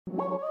And he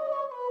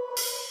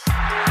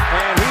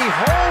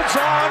holds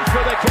on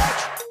for the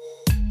catch.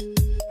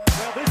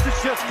 Well, this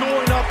is just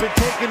going up and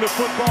taking the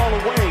football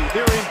away.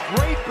 They're in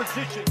great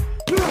position.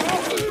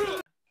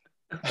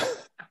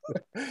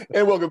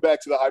 And welcome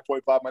back to the High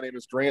Point Pod. My name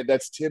is Grant.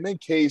 That's Tim and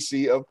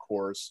Casey, of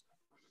course.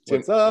 Tim,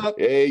 what's up?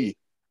 Hey.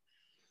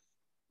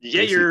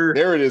 Yeah, Casey,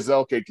 there it is.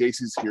 Okay,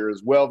 Casey's here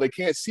as well. They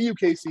can't see you,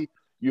 Casey.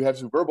 You have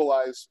to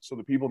verbalize so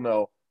the people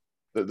know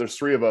that there's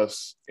three of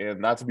us and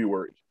not to be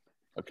worried.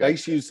 Okay.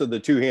 Nice use of the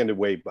two-handed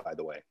wave, by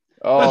the way.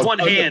 Oh, with one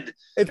hand.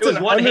 It was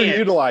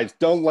underutilized.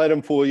 Don't let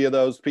them fool you,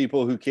 those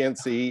people who can't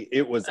see.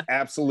 It was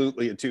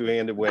absolutely a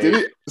two-handed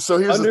wave. So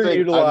here's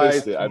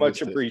underutilized, the thing.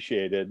 much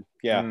appreciated.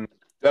 Yeah.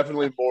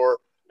 Definitely more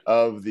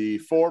of the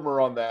former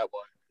on that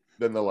one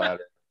than the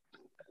latter.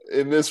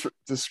 In this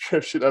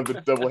description of the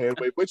double hand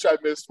wave, which I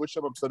missed, which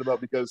I'm upset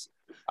about because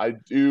I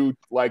do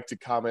like to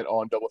comment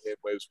on double hand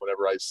waves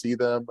whenever I see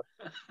them.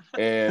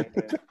 And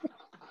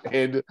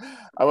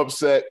I'm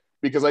upset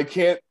because I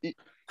can't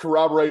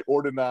corroborate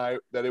or deny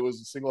that it was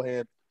a single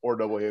hand or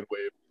double hand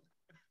wave.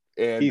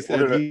 And he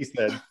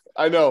said.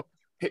 I know.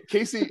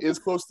 Casey is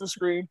close to the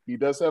screen. He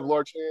does have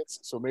large hands,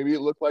 so maybe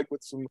it looked like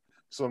with some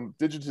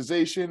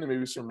digitization and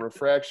maybe some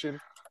refraction.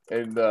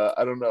 And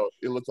I don't know.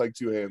 It looked like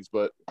two hands,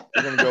 but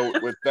we're going to go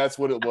with that's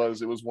what it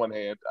was. It was one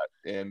hand.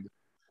 And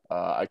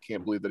I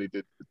can't believe that he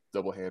did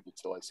double hand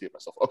until I see it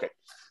myself. Okay.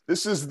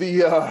 This is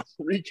the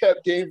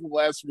recap game from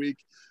last week.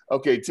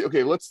 Okay.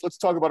 Let's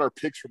talk about our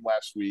picks from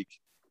last week.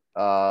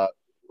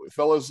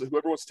 Fellas,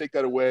 whoever wants to take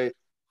that away,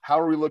 how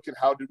are we looking?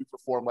 How did we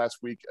perform last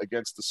week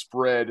against the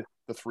spread,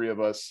 the three of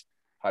us,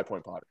 High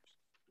Point Potters?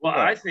 Well,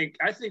 I think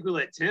we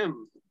let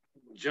Tim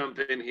jump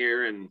in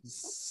here, and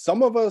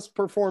some of us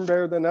perform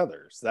better than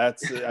others.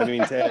 That's, I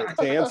mean, to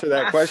answer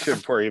that question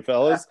for you,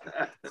 fellas,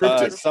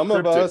 some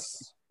of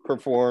us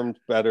performed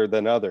better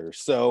than others.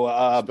 So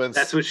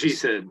that's what she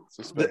said.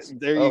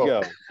 There you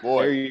go.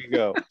 Boy. There you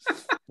go.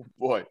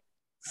 Boy.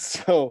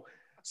 So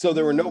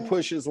there were no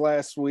pushes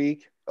last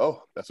week.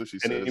 Oh, that's what she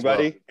said.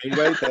 Anybody?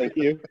 Thank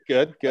you.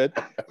 Good.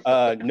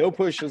 No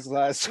pushes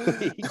last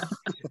week.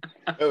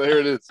 Oh, there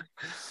it is.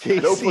 Casey.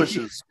 No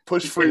pushes.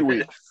 Push-free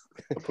week.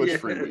 A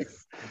push-free week.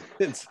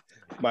 It's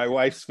my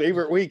wife's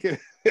favorite week.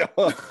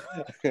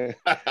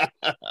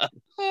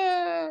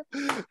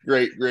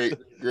 Great.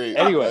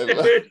 Anyway,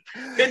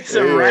 it's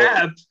a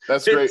wrap.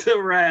 That's great. It's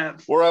a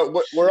wrap. We're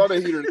on a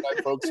heater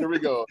tonight, folks. Here we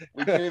go.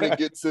 We can't even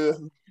get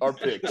to our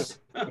picks.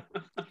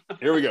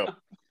 Here we go.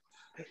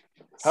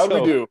 How'd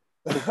we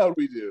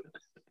do?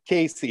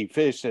 Casey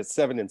finished at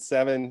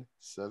 7-7.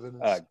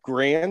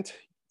 Grant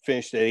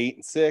finished at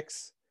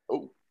 8-6.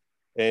 Oh,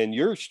 and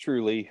yours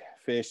truly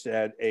finished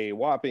at a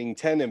whopping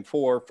 10-4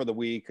 for the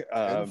week.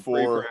 Great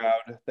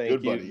crowd.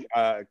 Thank you.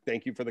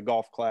 Thank you for the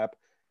golf clap,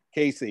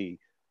 Casey.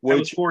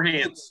 Which four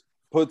hands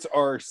puts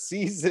our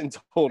season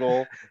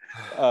total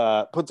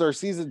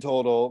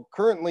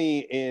currently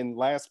in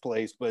last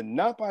place, but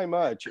not by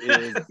much.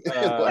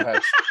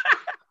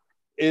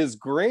 Is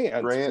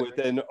Grant with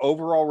an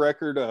overall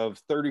record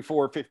of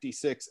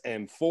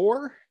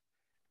 34-56-4,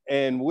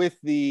 and with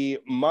the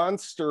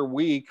monster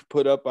week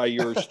put up by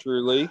yours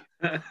truly,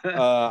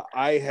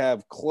 I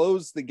have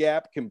closed the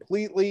gap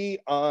completely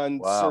on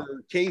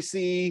Sir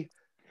Casey,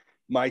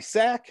 my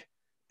sack,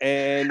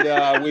 and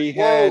we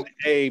had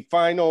a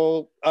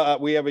final.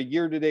 We have a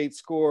year-to-date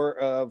score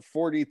of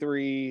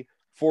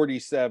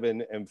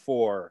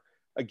 43-47-4.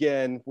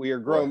 Again, we are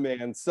grown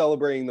men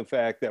celebrating the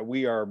fact that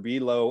we are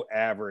below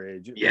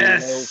average.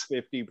 Yes.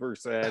 Below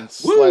 50%.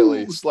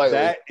 Slightly.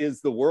 That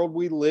is the world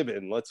we live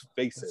in. Let's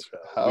face it, though.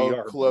 How we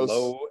are close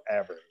below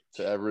average.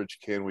 To average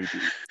can we be?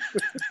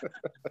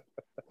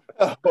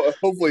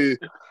 Hopefully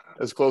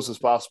as close as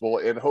possible.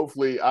 And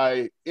hopefully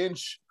I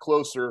inch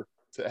closer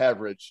to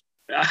average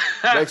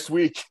next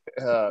week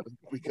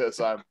because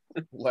I'm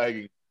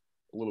lagging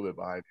a little bit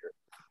behind here.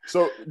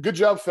 So good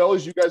job,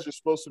 fellas. You guys are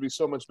supposed to be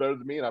so much better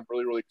than me, and I'm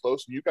really, really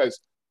close. And you guys,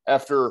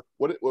 after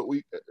 6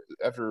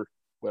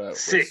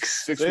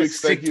 weeks,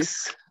 thank you.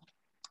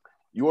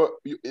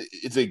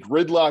 It's a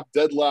gridlock,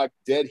 deadlock,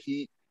 dead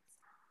heat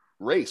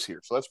race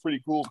here. So that's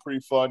pretty cool, pretty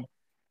fun.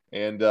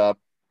 And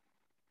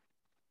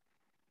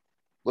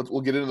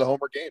we'll get into the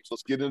Homer games.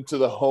 Let's get into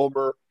the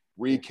Homer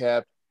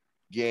recap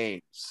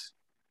games.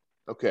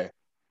 Okay,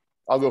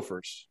 I'll go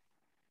first.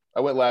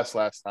 I went last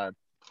time.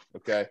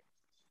 Okay.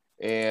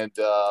 And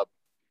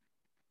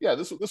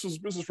this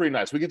was pretty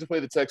nice. We get to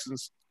play the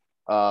Texans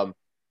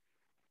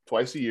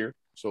twice a year,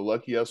 so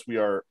lucky us. We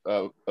are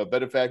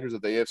benefactors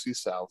of the AFC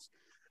South.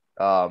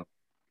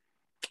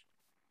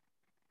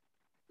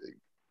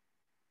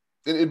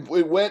 It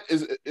went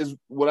is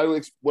what I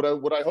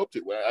hoped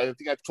it went. I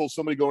think I've told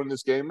somebody going in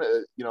this game,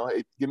 hey,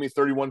 give me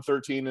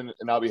 31-13 and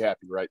I'll be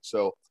happy, right?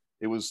 So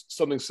it was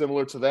something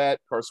similar to that.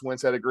 Carson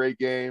Wentz had a great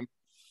game.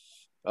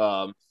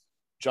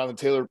 Jonathan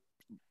Taylor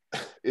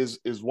is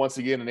once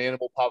again an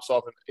animal, pops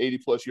off an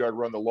 80-plus yard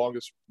run, the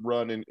longest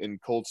run in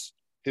Colts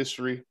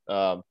history.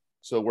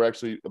 So we're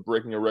actually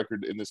breaking a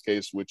record in this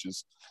case, which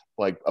is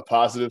like a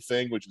positive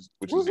thing, which is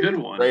a good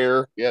one.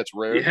 Rare. Yeah, it's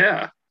rare.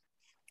 Yeah.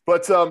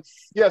 But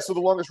yeah, so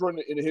the longest run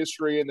in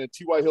history, and then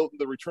T.Y. Hilton,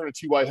 the return of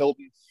T.Y.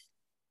 Hilton.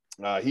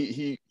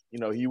 He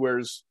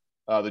wears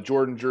the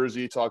Jordan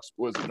jersey.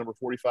 Was it number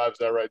 45? Is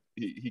that right?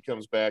 He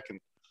comes back and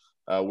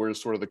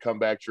wears sort of the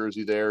comeback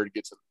jersey there and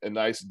gets a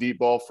nice deep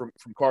ball from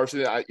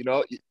Carson.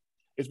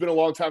 It's been a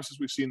long time since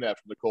we've seen that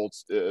from the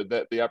Colts.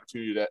 That the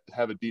opportunity to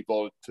have a deep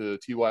ball to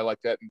Ty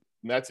like that, and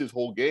that's his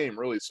whole game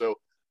really. So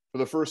for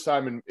the first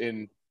time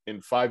in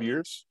 5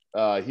 years,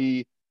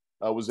 he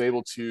was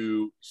able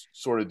to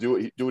sort of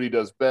do what he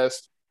does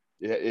best.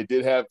 It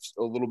did have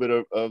a little bit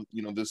of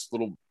this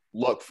little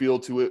luck feel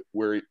to it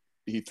where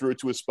he threw it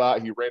to a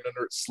spot, he ran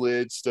under it,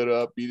 slid, stood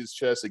up, beat his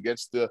chest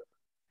against the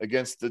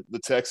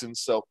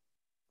Texans. So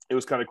it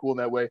was kind of cool in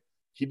that way.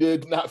 He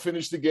did not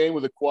finish the game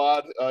with a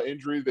quad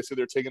injury. They said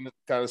they're taking it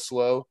kind of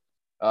slow.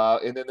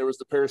 And then there was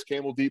the Paris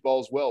Campbell deep ball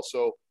as well.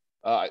 So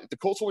the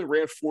Colts only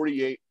ran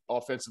 48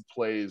 offensive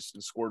plays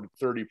and scored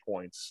 30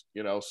 points,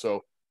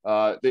 So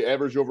they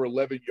averaged over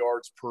 11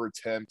 yards per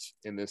attempt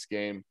in this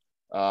game.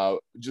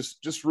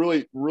 Just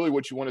really, really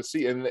what you want to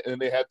see. And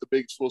they had the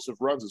big explosive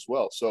runs as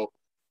well. So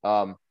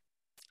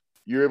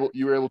you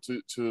were able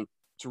to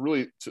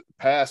really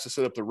pass to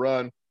set up the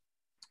run.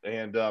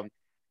 And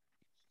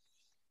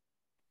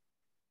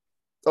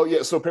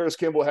so Paris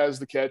Campbell has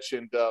the catch,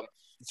 and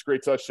it's a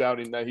great touchdown.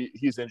 And now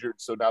he's injured,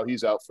 so now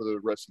he's out for the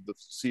rest of the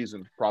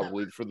season,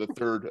 probably for the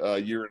third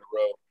year in a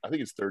row. I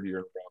think it's third year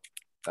in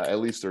a row, at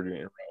least third year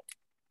in a row.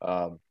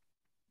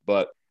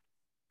 But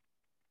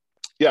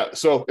yeah,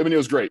 so it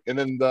was great. And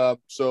then I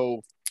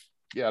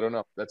don't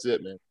know. That's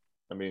it, man.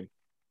 I mean,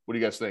 what do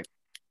you guys think?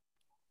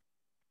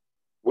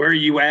 Where are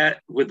you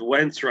at with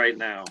Wentz right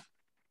now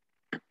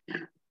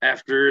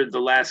after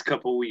the last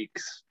couple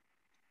weeks?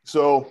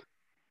 So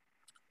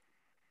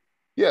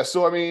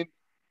I mean,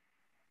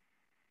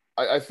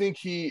 I think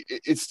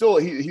he's still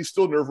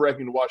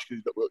nerve-wracking to watch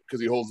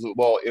because he holds the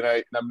ball, and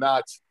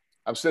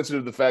I'm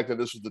sensitive to the fact that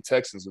this was the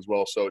Texans as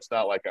well, so it's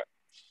not like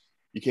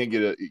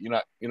you're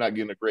not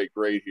getting a great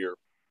grade here.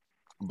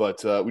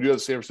 But we do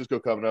have San Francisco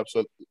coming up,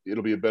 so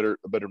it'll be a better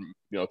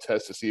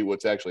test to see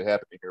what's actually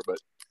happening here.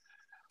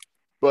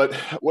 But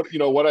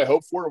what I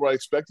hoped for and what I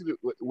expected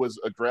was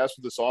a grasp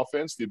of this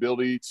offense, the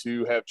ability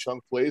to have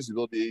chunk plays, the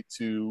ability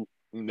to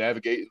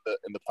navigate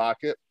in the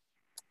pocket.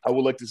 I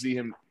would like to see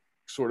him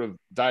sort of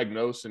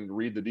diagnose and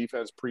read the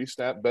defense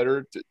pre-snap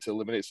better to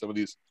eliminate some of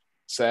these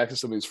sacks and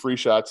some of these free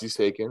shots he's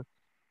taken.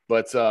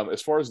 But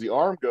as far as the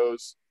arm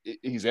goes,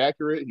 he's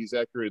accurate. He's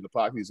accurate in the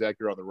pocket. He's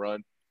accurate on the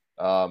run.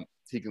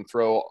 He can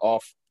throw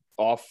off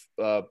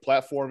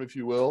platform, if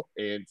you will.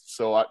 And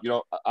so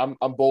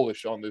I'm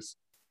bullish on this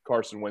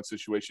Carson Wentz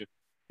situation.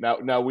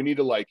 Now we need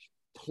to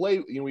play.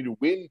 We need to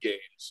win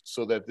games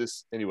so that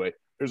anyway.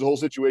 There's a whole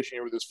situation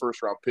here with this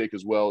first round pick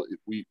as well.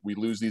 We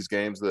lose these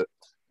games. The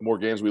more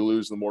games we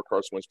lose, the more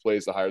Carson Wentz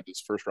plays, the higher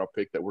this first round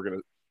pick that we're going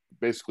to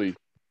basically,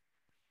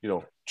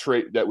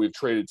 trade that we've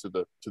traded to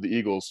the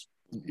Eagles.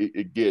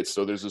 It gets.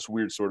 So there's this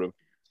weird sort of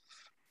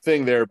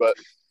thing there, but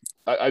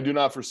I do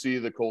not foresee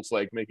the Colts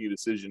making a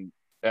decision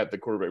at the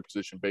quarterback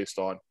position based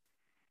on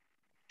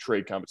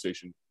trade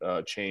compensation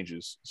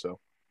changes. So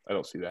I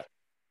don't see that.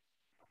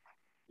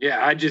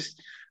 Yeah,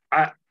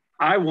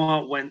 I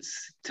want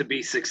Wentz to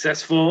be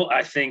successful.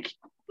 I think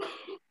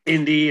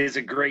Indy is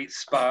a great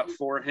spot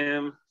for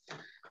him.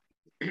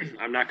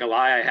 I'm not gonna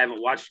lie, I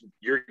haven't watched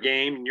your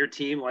game and your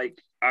team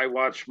like I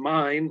watch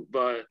mine,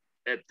 but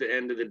at the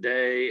end of the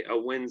day, a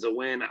win's a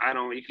win.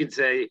 You could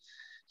say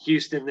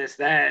Houston, this,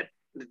 that.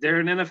 They're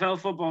an NFL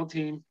football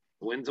team.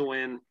 A win's a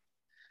win.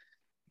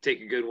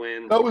 Take a good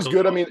win. That was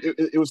good. I mean,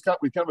 it was kind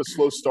of a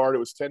slow start. It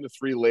was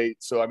 10-3 late.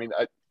 So, I mean,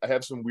 I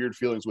have some weird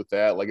feelings with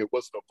that. It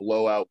wasn't a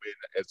blowout win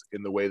as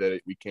in the way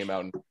that we came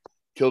out and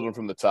killed them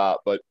from the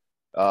top. But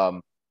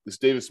this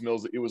Davis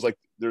Mills, it was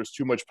there's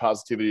too much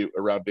positivity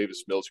around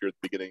Davis Mills here at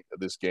the beginning of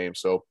this game.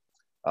 So,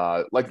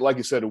 like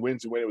you said, a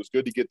win's a win. It was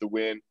good to get the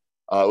win.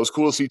 It was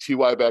cool to see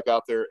T.Y. back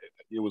out there.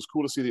 It was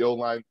cool to see the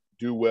O-line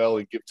do well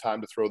and give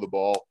time to throw the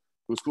ball.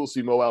 It was cool to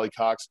see Mo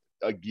Alley-Cox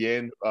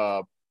again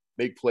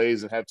make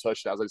plays and have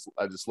touchdowns.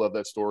 I just love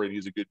that story, and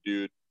he's a good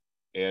dude.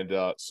 And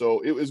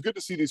so it was good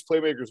to see these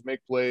playmakers make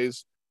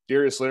plays.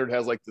 Darius Leonard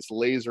has this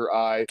laser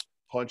eye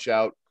punch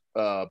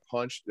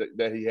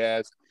that he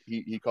has.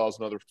 He caused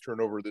another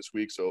turnover this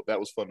week, so that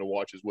was fun to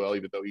watch as well.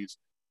 Even though he's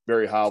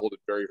very hobbled and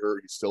very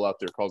hurt, he's still out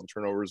there causing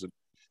turnovers.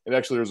 And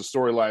actually, there's a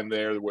storyline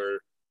there where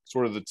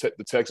sort of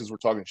the Texans were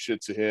talking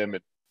shit to him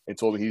and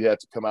told him he had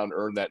to come out and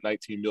earn that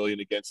 $19 million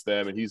against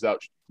them, and he's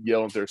out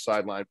yelling at their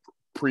sideline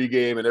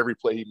pregame, and every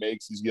play he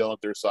makes, he's yelling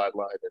at their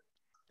sideline. And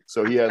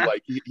so he had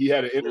he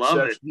had an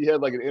interception. He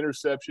had an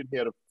interception. He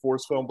had a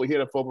forced fumble. He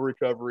had a fumble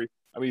recovery.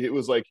 I mean, it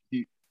was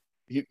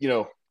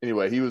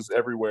anyway, he was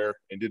everywhere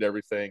and did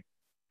everything.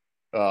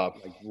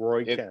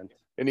 Roy Kent.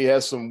 And he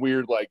has some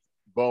weird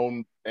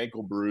bone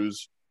ankle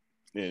bruise,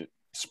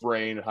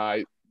 sprain,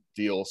 high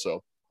deal.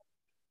 So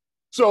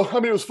I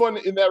mean, it was fun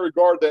in that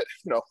regard that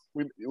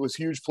it was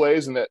huge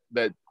plays, and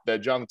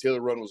that Jonathan Taylor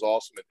run was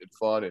awesome and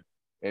fun,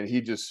 and he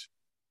just.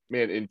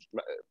 Man, and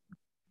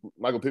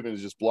Michael Pittman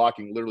is just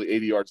blocking literally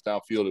 80 yards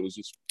downfield. It was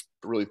just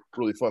really,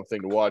 really fun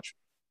thing to watch.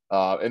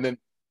 And then,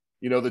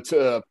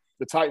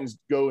 the Titans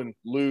go and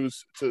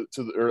lose the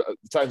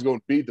Titans go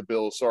and beat the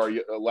Bills.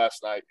 Sorry,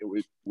 last night,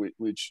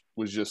 which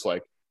was just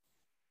like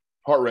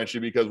heart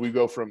wrenching because we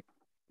go from,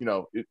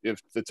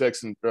 if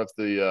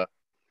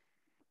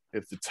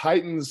the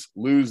Titans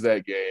lose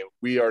that game,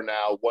 we are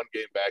now 1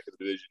 game back in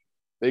the division.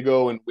 They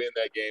go and win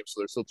that game,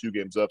 so they're still 2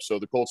 games up. So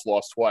the Colts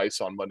lost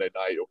twice on Monday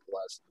night over the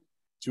last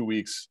 2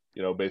 weeks,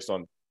 based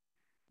on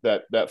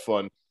that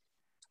fun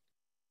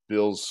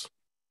Bills.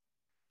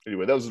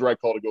 Anyway, that was the right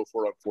call to go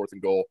for it on 4th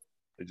and goal.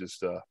 It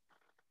just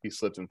he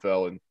slipped and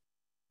fell, and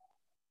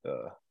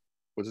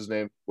what's his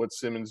name? What's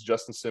Simmons?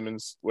 Justin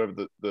Simmons,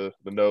 whatever the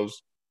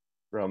nose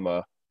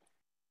from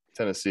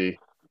Tennessee.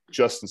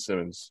 Justin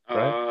Simmons,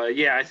 right?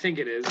 Yeah, I think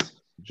it is.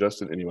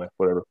 Justin, anyway,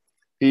 whatever.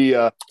 He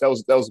that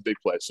was a big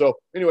play. So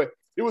anyway,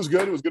 it was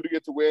good. It was good to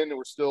get the win, and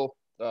we're still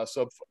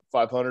sub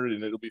 500,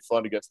 and it'll be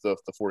fun against the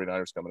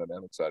 49ers coming in.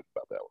 I'm excited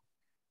about that one.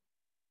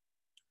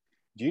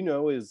 Do you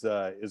know is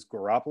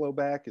Garoppolo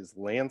back? Is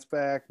Lance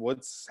back?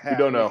 What's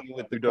happening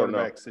with the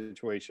quarterback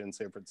situation in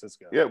San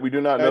Francisco? Yeah, we do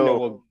not know. I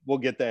know we'll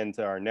get that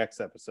into our next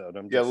episode.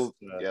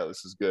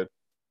 This is good.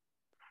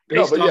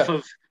 Based off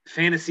of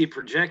fantasy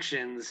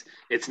projections,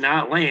 it's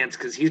not Lance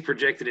because he's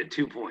projected at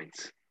 2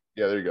 points.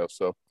 Yeah, there you go.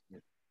 So,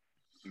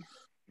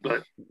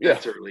 but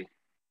that's early.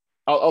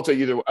 I'll take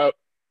either.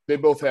 They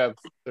both have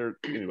their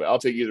anyway. I'll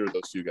take either of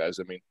those 2 guys.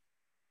 I mean,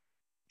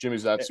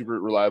 Jimmy's not super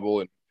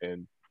reliable,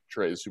 and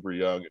Trey is super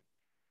young.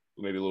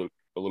 Maybe a little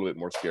bit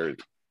more scary than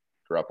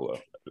Garoppolo.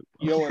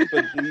 You know what?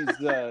 But these,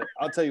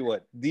 I'll tell you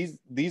what.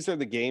 These are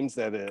the games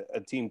that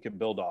a team can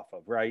build off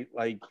of, right?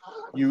 Like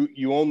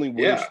you only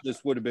wish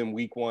this would have been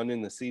week 1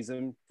 in the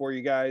season for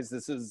you guys.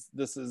 This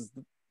is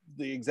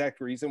the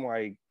exact reason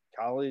why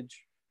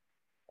college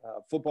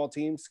football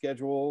teams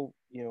schedule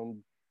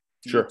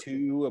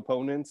D2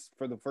 opponents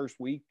for the first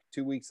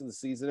 2 weeks of the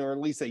season, or at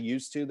least they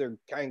used to. They're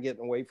kind of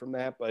getting away from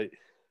that, but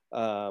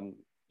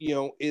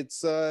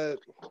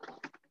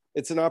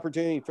it's an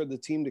opportunity for the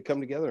team to come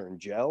together and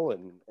gel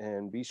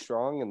and be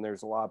strong. And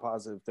there's a lot of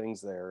positive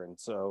things there. And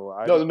so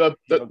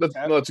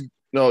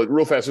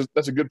real fast.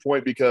 That's a good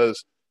point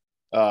because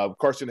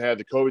Carson had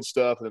the COVID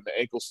stuff and then the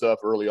ankle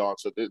stuff early on.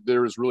 So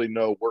there was really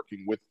no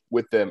working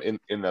with them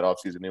in that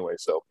offseason anyway.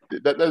 So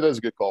that is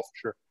a good call for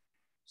sure.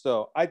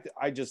 So I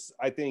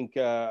think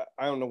I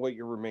don't know what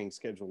your remaining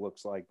schedule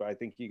looks like, but I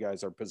think you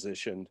guys are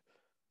positioned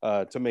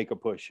to make a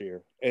push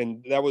here.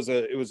 And it was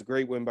a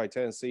great win by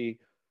Tennessee.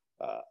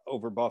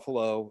 Over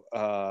Buffalo,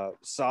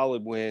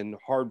 solid win,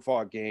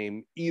 hard-fought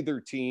game. Either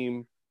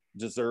team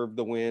deserved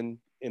the win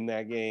in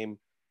that game.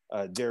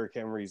 Derrick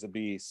Henry's a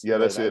beast. Yeah,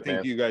 that's it, I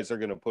think you guys are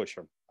going to push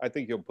him. I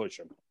think you'll push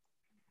him.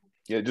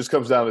 Yeah, it just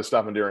comes down to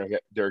stopping Derrick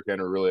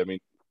Henry, really. I mean,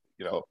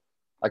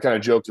 I kind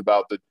of joked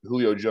about the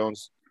Julio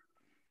Jones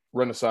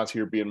renaissance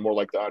here being more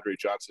like the Andre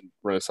Johnson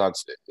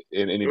renaissance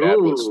in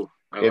Indianapolis.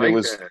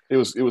 It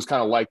was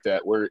kind of like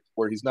that, where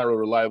he's not really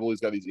reliable.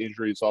 He's got these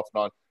injuries off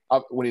and on.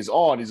 When he's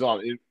on, he's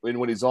on. And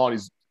when he's on,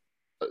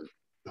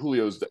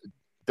 Julio's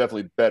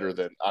definitely better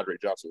than Andre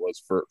Johnson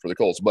was for the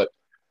Colts. But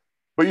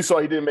you saw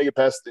he didn't make it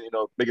past,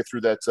 make it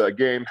through that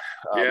game.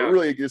 But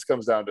really, it just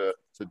comes down to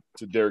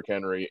Derrick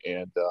Henry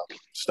and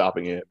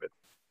stopping him.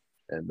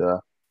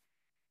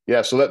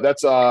 So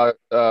that's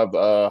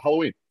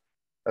Halloween.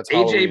 That's AJ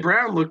Halloween.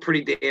 Brown looked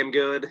pretty damn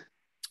good.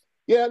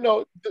 Yeah,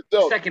 no.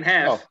 Second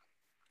half.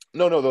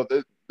 No.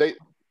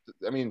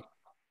 I mean,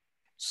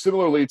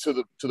 similarly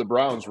to the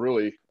Browns,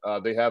 really,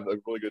 they have a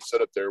really good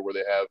setup there where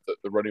they have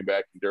the running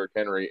back Derrick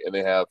Henry, and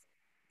they have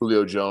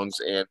Julio Jones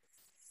and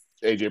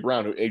AJ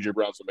Brown. AJ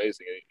Brown's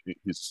amazing.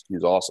 He's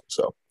awesome.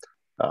 So,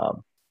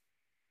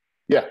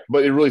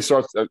 but it really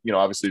starts.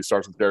 Obviously, it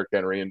starts with Derrick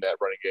Henry and that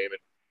running game,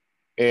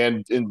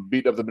 and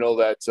beating up the middle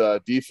of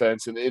that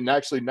defense, and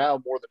actually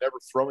now more than ever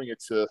throwing it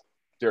to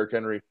Derrick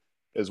Henry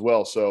as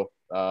well. So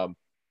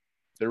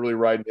they're really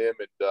riding him,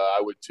 and I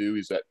would too.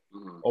 He's at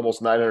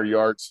almost 900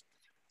 yards.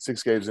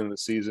 6 games into the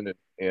season,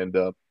 and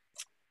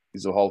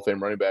he's a Hall of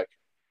Fame running back.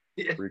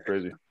 Yeah. Pretty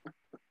crazy.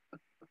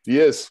 He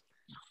is.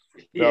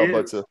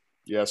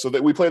 So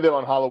we play them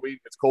on Halloween.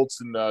 It's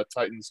Colts and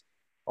Titans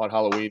on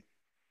Halloween.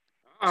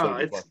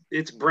 Oh,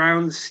 it's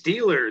Browns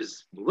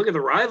Steelers. Look at the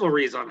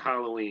rivalries on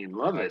Halloween.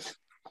 Love it.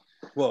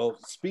 Well,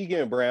 speaking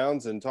of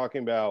Browns and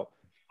talking about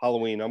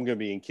Halloween, I'm going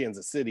to be in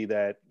Kansas City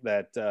that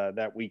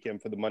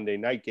weekend for the Monday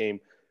night game.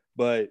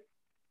 But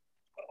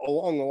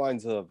along the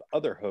lines of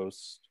other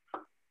hosts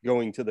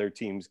going to their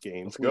team's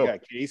games, we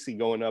got Casey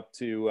going up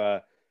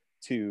to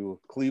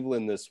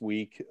Cleveland this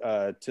week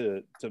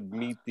to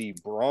meet the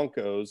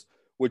Broncos,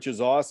 which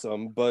is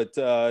awesome. But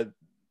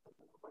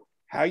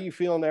how are you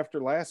feeling after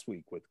last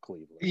week with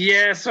Cleveland?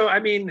 Yeah, so I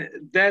mean,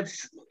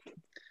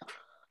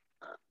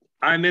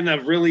 I'm in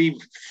a really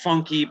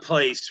funky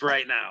place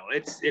right now.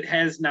 It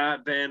has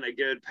not been a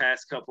good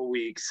past couple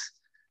weeks.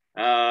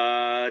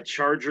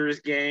 Chargers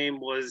game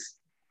was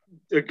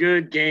a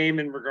good game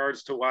in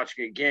regards to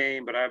watching a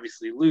game, but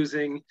obviously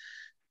losing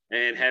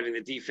and having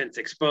the defense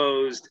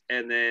exposed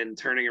and then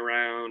turning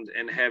around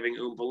and having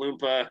Oompa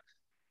Loompa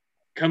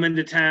come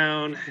into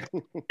town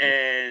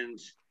and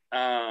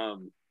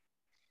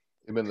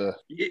him in the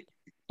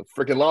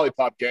freaking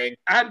lollipop gang.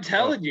 I'm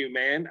telling you,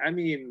 man. I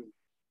mean,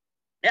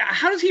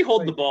 how does he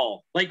hold the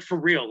ball? Like, for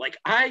real? Like,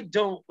 I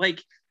don't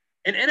like.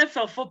 And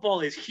NFL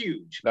football is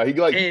huge. No, he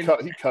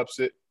cups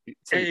it.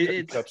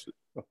 He cups it.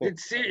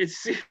 It's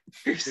serious.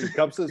 He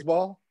cups his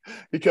ball.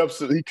 He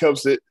cups it. He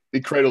cups it.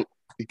 He cups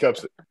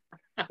it.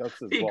 Cups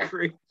his ball.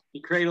 He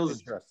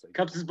cradles.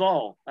 Cups his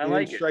ball. I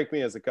like it. Strike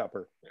me as a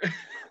cupper.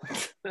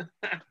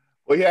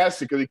 Well, he has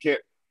to because he can't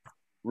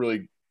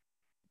really.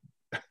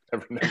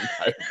 Never know.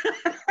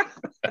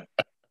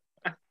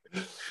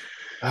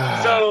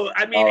 So,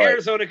 I mean,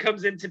 Arizona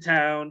comes into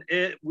town.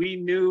 We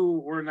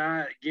knew we're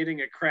not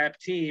getting a crap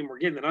team. We're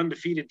getting an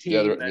undefeated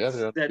team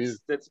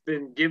that's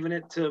been giving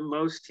it to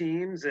most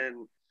teams,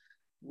 and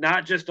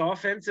not just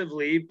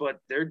offensively, but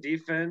their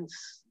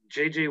defense.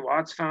 J.J.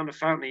 Watts found a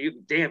fountain of youth.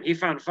 Damn, he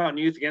found a fountain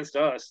of youth against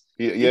us.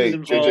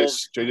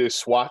 J.J.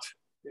 Swat.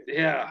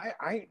 Yeah.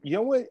 I you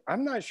know what?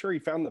 I'm not sure he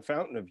found the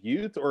fountain of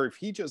youth or if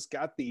he just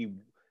got the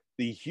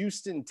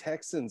Houston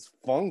Texans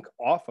funk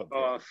off of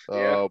it.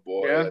 Oh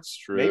boy, that's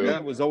true. Maybe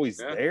it was always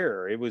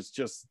there. It was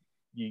just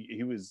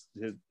it was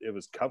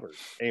covered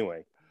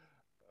anyway.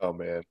 Oh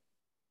man.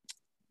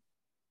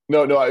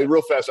 No,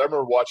 real fast. I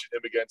remember watching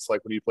him against,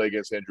 like, when he played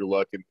against Andrew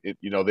Luck, and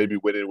they'd be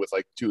winning with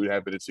like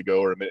 2.5 minutes to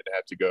go or a minute and a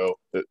half to go.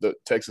 The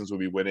Texans would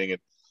be winning,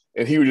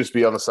 and he would just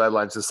be on the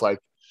sidelines, just like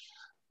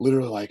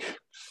literally like,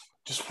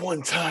 just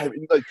one time,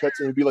 and like cuts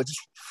him and be like, just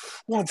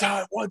one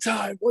time, and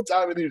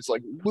he just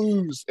like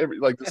lose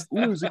just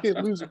lose again.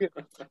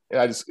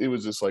 And it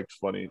was just like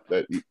funny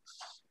that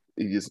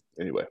he just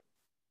anyway.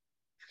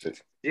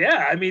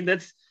 Yeah, I mean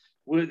there's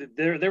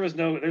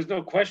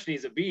no question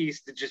he's a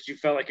beast. It just, you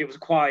felt like it was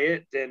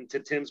quiet, and to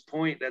Tim's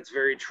point, that's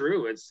very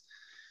true. It's,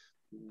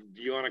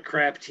 you on a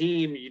crap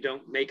team, you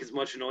don't make as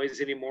much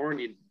noise anymore, and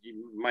you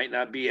might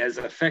not be as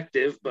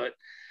effective, but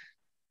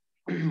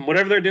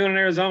whatever they're doing in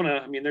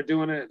Arizona, I mean, they're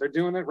doing it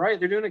right.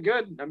 They're doing it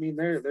good. I mean,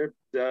 they're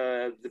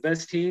the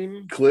best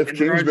team. Cliff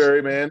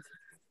Kingsbury, man.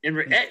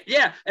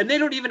 Yeah, and they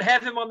don't even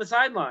have him on the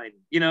sideline,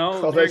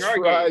 Oh, that's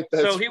right.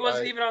 So he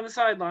wasn't even on the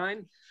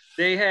sideline.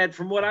 They had,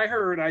 from what I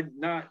heard,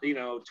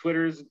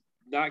 Twitter's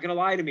not going to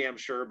lie to me, I'm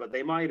sure, but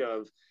they might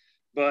have.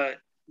 But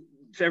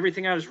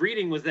everything I was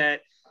reading was that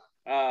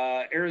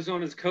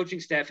Arizona's coaching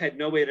staff had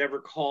nobody that ever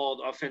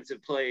called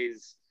offensive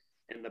plays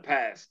in the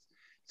past.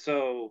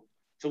 So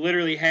to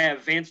literally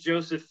have Vance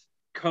Joseph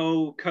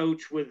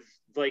co-coach with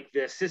like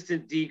the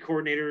assistant D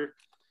coordinator,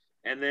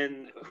 and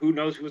then who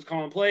knows who was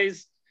calling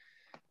plays.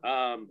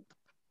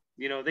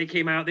 They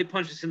came out, they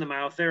punched us in the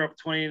mouth. They're up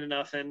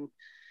 20-0.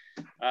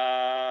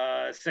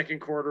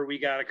 Second quarter, we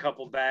got a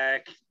couple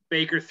back.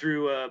 Baker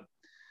threw a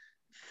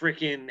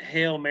freaking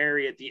Hail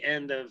Mary at the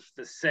end of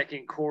the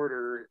second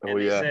quarter, and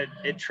they said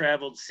it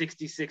traveled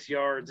 66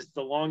 yards. It's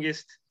the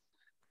longest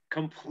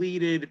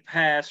completed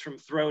pass from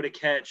throw to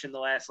catch in the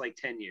last like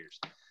 10 years.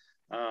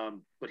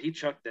 But he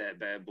chucked that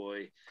bad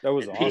boy. That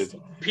was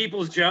awesome.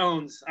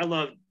 Peoples-Jones, I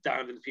love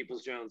Donovan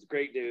Peoples-Jones.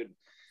 Great dude.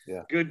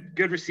 Yeah.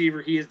 Good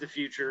receiver. He is the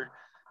future.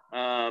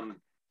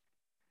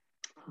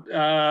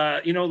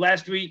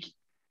 Last week,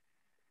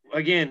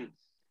 again,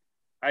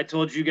 I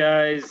told you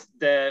guys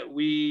that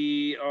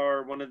we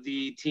are one of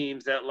the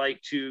teams that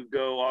like to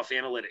go off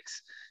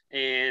analytics,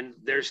 and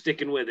they're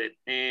sticking with it.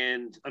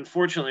 And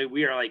unfortunately,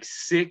 we are like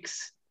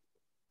 6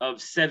 of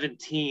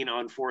 17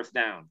 on fourth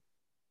down.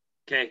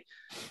 Okay.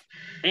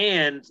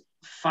 And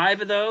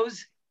 5 of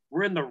those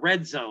were in the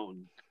red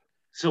zone.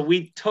 So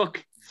we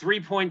took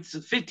 3 points,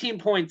 15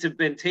 points have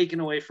been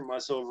taken away from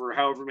us over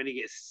however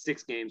many,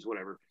 6 games,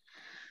 whatever.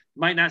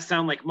 Might not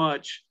sound like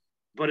much,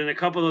 but in a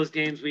couple of those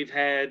games we've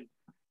had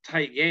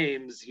tight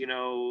games,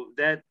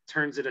 that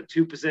turns it a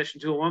 2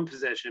 possession to a 1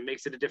 possession. It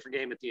makes it a different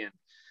game at the end.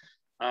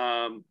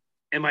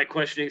 Am I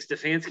questioning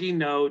Stefanski?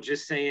 No,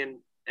 just saying,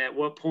 at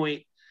what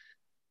point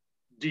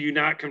do you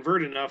not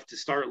convert enough to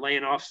start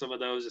laying off some of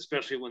those,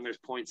 especially when there's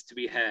points to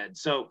be had?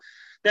 So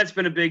that's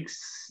been a big,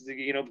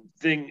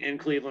 thing in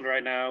Cleveland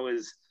right now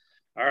is,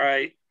 all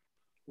right,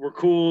 we're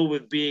cool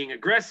with being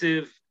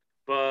aggressive,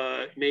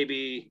 but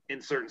maybe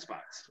in certain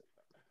spots.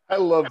 I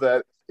love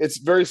that. It's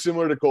very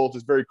similar to Colts.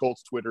 It's very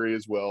Colts Twittery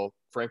as well.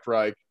 Frank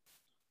Reich.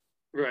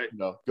 Right.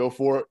 Go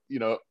for it.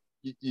 You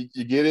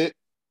get it.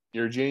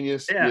 You're a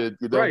genius. Yeah,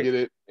 you don't get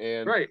it.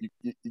 And right.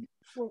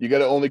 You got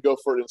to only go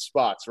for it in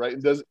spots, right?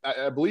 And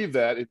I believe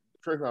that.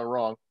 Correct me if I'm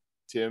wrong,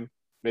 Tim.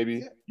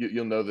 Maybe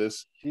you'll know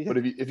this. Yeah. But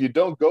if you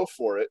don't go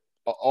for it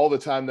all the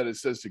time that it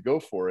says to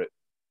go for it,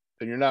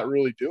 then you're not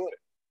really doing it.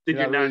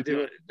 You're not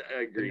doing it.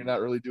 I agree. You're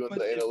not really doing the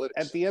analytics.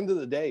 At the end of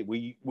the day,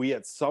 we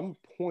at some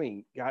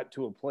point got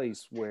to a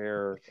place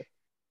where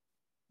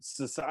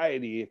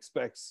society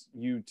expects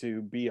you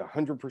to be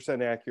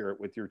 100% accurate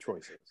with your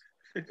choices.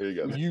 There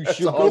you go. You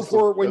should go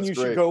for it when you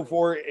should go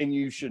for it, and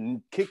you should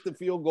kick the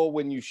field goal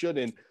when you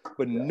shouldn't.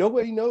 But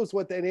nobody knows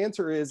what that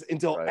answer is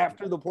until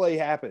after the play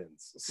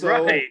happens.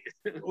 So,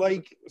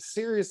 like,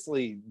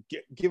 seriously,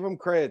 give them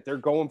credit. They're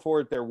going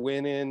for it. They're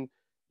winning.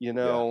 I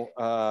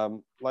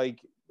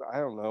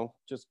don't know.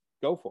 Just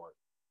Go for it.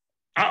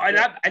 I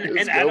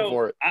don't.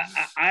 For it.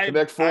 I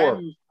Connect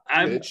four.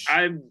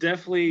 I'm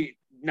definitely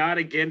not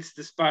against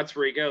the spots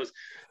where he goes.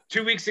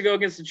 2 weeks ago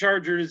against the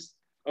Chargers,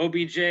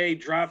 OBJ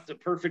dropped a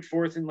perfect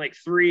 4th and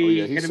 3,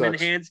 hit him in the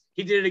hands.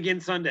 He did it again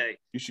Sunday.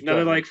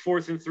 Another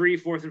 4th and 3,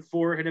 4th and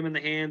 4, hit him in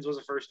the hands, was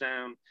a first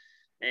down,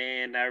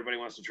 and now everybody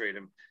wants to trade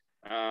him.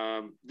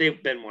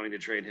 They've been wanting to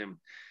trade him.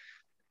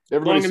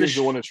 Everybody seems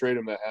to want to trade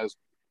him that has.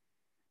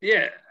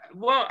 Yeah.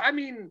 Well, I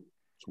mean,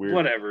 it's weird.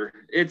 Whatever.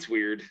 It's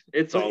weird.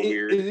 It's all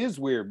weird. It is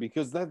weird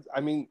because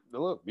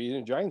look, being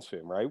a Giants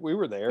fan, right? We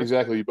were there.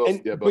 Exactly. You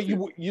both. But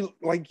you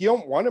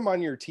don't want him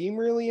on your team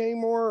really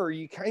anymore, or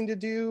you kind of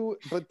do.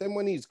 But then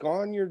when he's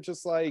gone, you're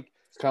just like,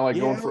 it's kind of like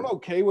going I'm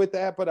okay with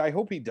that, but I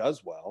hope he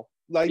does well.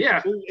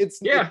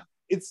 It's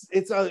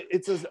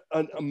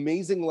an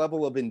amazing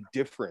level of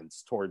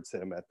indifference towards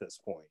him at this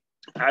point.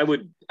 I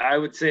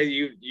would say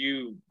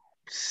you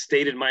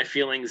stated my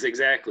feelings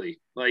exactly.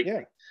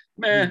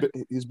 Man,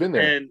 he's been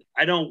there, and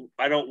I don't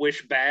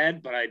wish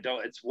bad, but I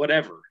don't. It's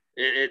whatever.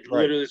 It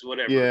right. Literally is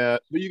whatever. Yeah,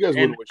 but you guys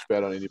wouldn't wish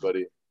bad on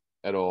anybody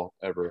at all,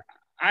 ever.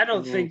 I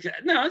don't think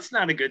that. No, it's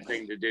not a good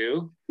thing to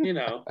do.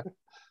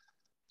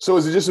 So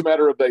is it just a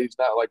matter of that he's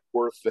not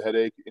worth the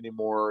headache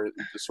anymore?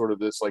 It's sort of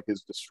this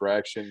his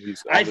distraction.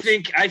 I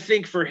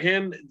think for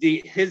him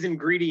his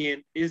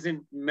ingredient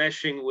isn't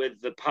meshing with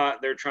the pot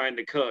they're trying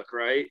to cook,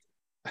 right?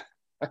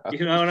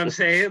 You know what I'm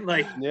saying?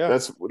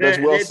 That's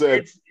well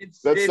said.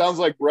 That sounds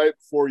like right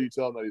before you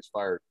tell him that he's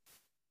fired.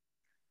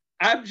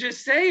 I'm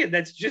just saying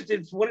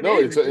it's what it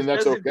is. And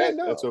that's okay.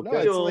 That's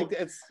okay. No,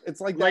 it's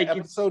like that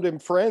episode in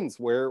Friends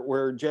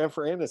where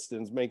Jennifer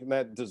Aniston's making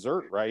that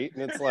dessert, right?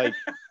 And it's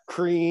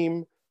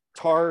cream,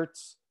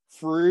 tarts,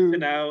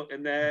 fruit,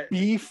 and that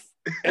beef,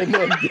 and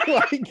then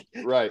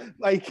right,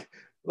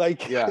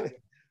 yeah.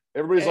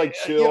 Everybody's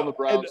chill on the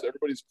Browns.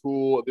 Everybody's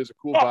cool. There's a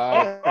cool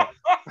vibe.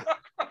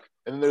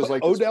 And then there's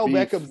Odell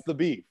Beckham's the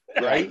beef,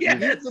 right?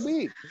 Yes. He's the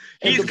beef.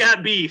 He's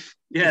got beef.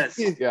 Yes.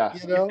 Yeah.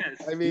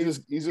 Yes. I mean,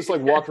 he's just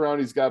walking around.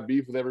 He's got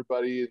beef with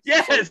everybody. It's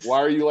yes.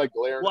 Why are you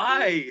glaring?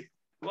 Why?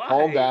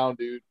 Calm down,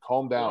 dude.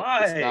 Calm down.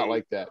 Why? It's not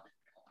like that.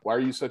 Why are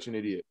you such an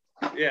idiot?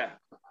 Yeah.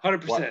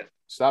 100%.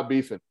 Stop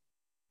beefing.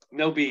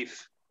 No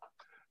beef.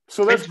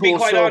 So that's cool.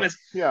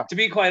 To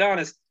be quite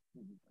honest,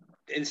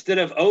 instead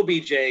of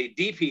OBJ,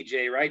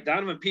 DPJ, right?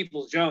 Donovan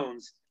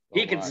Peoples-Jones.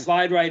 He can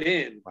slide right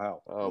in.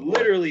 Wow.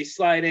 Literally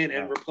slide in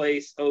and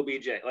replace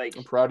OBJ.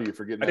 I'm proud of you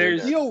for getting that. I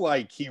feel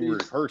like he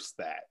rehearsed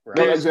that, right?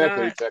 No,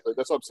 exactly.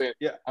 That's what I'm saying.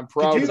 Yeah. I'm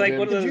proud of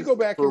him. Did you go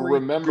back and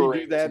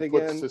remembering that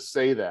again? To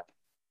say that.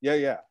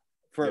 Yeah.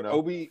 For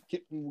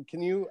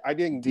can you? I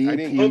didn't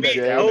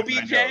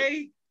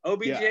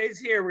OBJ's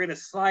here. We're gonna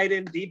slide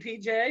in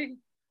DPJ.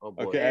 Oh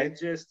boy. Okay. And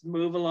just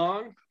move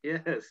along.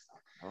 Yes.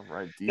 All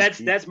right.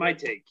 That's my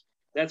take.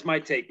 That's my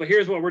take. But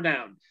here's what we're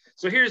down.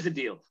 So here's the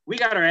deal. We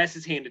got our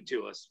asses handed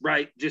to us,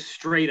 right? Just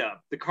straight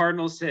up. The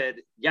Cardinals said,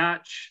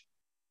 Yacht,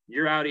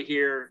 you're out of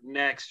here.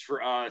 Next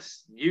for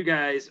us. You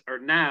guys are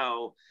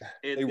now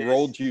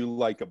rolled you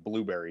like a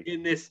blueberry.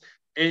 In this,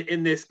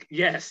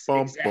 yes,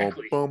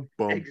 exactly.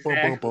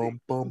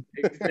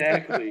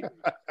 Exactly.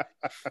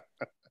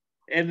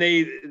 And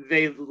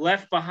they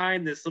left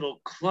behind this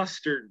little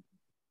clustered,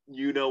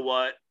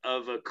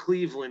 of a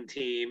Cleveland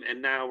team.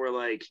 And now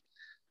we're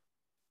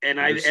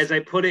as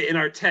I put it in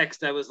our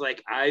text, I was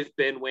like, I've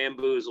been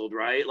wamboozled,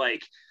 right?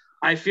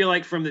 I feel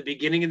like from the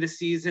beginning of the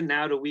season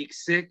now to week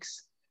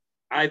 6,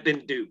 I've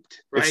been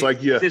duped, right?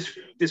 It's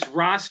this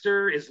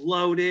roster is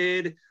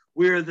loaded.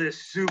 We're the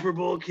Super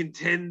Bowl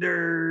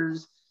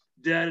contenders.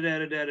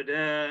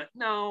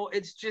 No,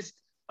 it's just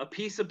a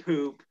piece of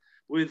poop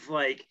with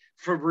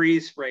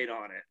Febreze sprayed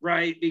on it,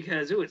 right?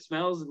 Because it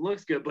smells and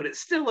looks good, but it's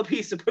still a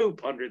piece of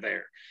poop under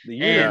there. The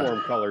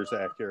uniform color's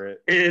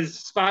accurate. Is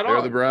spot on.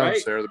 They're the Browns.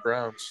 Right? They're the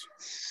Browns.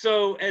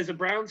 So as a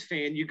Browns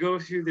fan, you go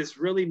through this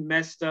really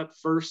messed up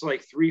first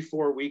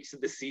 3-4 weeks of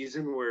the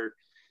season where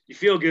you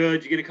feel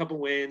good, you get a couple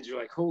wins, you're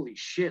like, holy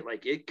shit,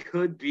 it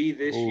could be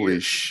this year. Holy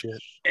shit.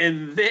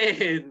 And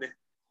then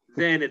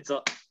it's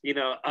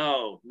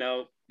oh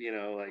no,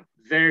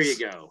 there you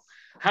go.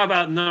 How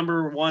about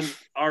number 1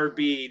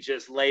 RB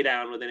just lay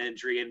down with an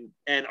injury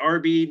and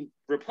RB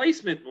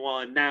replacement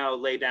 1 now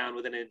lay down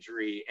with an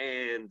injury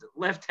and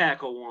left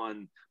tackle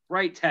 1,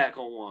 right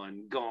tackle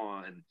 1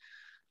 gone.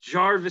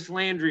 Jarvis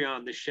Landry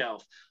on the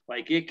shelf.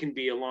 It can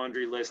be a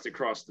laundry list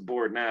across the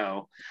board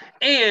now.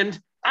 And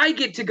I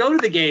get to go to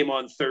the game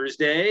on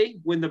Thursday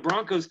when the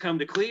Broncos come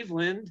to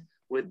Cleveland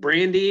with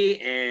Brandy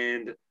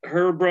and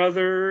her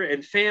brother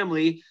and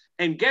family.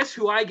 And guess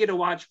who I get to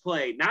watch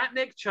play? Not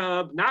Nick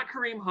Chubb, not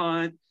Kareem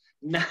Hunt,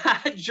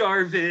 not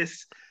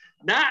Jarvis,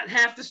 not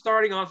half the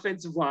starting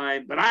offensive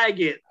line, but I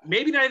get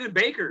maybe not even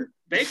Baker.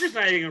 Baker's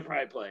not even gonna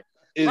probably play.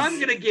 I'm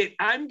gonna get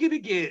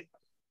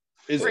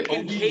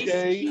freaking Case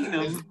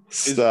Keenum.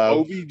 Is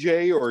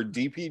OBJ or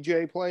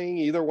DPJ playing?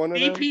 Either one of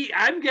them?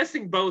 I'm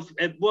guessing both.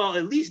 Well,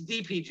 at least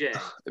DPJ.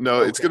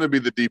 No, it's gonna be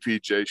the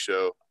DPJ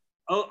show.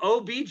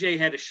 OBJ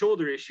had a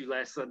shoulder issue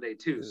last Sunday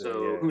too,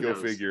 so who knows?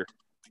 Go figure.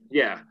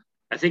 Yeah.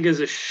 I think is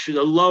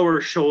a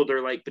lower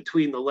shoulder, like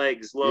between the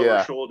legs,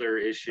 lower shoulder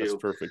issue. That's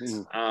perfect.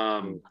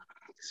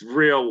 It's a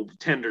real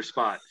tender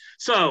spot.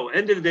 So,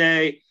 end of the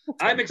day,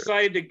 I'm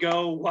excited to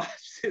go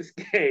watch this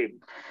game.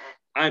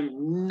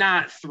 I'm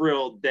not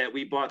thrilled that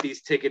we bought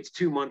these tickets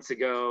 2 months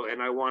ago,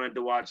 and I wanted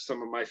to watch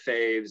some of my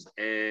faves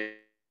and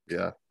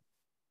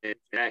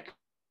back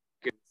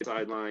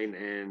sideline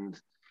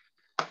and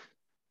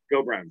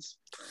go Browns.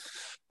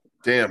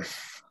 Damn.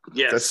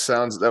 Yes.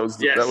 That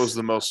was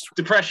the most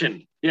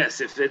depression.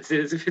 Yes, if it's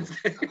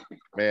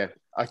man,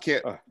 I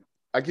can't.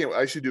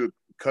 I should do a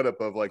cut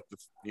up of like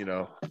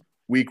the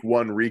week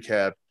 1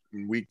 recap,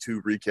 week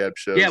 2 recap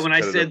shows. Yeah, when I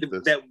said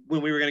that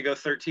when we were going to go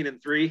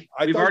 13-3,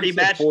 we've already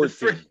matched 14.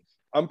 the 3.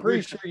 I'm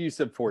pretty sure you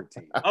said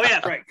 14. Oh yeah,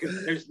 right.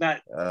 Because there's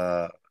not.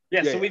 So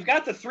we've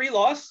got the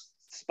 3-loss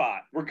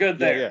spot. We're good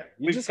there. Yeah.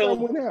 You just filled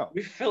one out.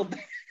 We filled.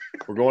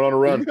 We're going on a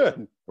run.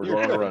 Good. We're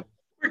going on a run.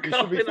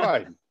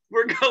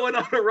 We're going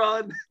on a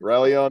run.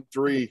 Rally on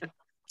 3.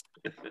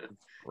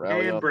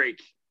 Rally and on.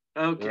 Break.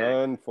 Okay.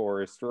 Run,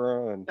 Forrest,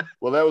 run.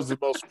 Well, that was the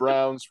most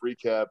Browns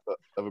recap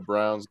of a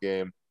Browns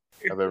game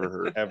I've ever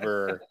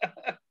heard.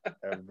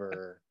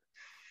 Ever.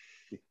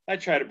 I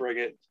try to bring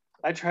it.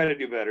 I try to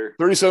do better.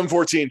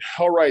 37-14.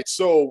 All right,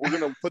 so we're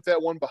going to put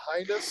that one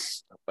behind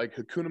us. Like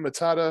Hakuna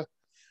Matata,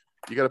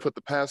 you got to put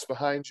the past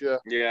behind you.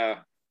 Yeah.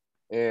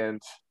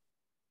 And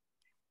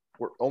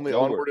we're only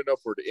onward and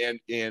upward. And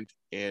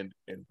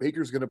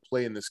Baker's going to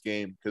play in this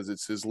game because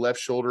it's his left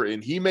shoulder,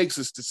 and he makes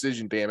this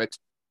decision, damn it.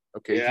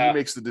 Okay, He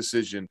makes the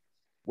decision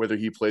whether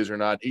he plays or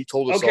not. He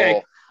told us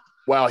all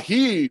while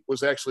he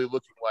was actually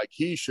looking like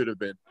he should have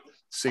been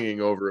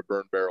singing over a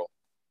burn barrel.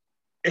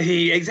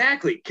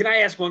 Exactly. Can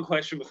I ask one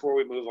question before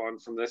we move on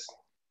from this?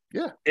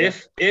 Yeah.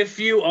 If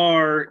you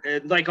are,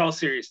 like all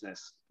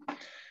seriousness,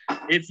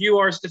 if you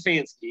are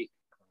Stefanski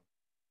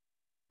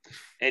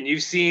and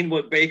you've seen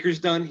what Baker's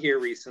done here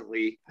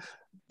recently,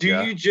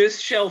 do you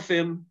just shelf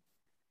him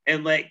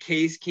and let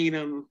Case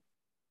Keenum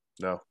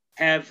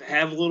have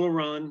a little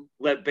run,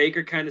 let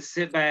Baker kind of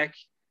sit back,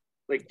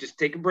 like just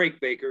take a break,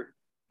 Baker.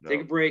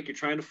 Take a break. You're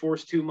trying to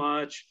force too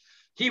much.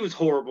 He was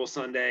horrible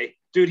Sunday.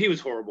 Dude, he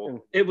was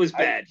horrible. It was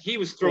bad. He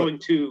was throwing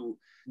to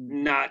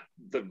not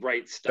the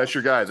right stuff. That's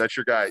your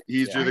guy.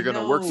 He's either going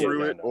to work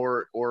through it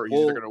or he's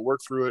either going to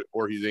work through it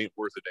or he ain't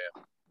worth a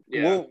damn.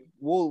 Yeah.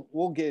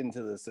 We'll get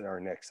into this in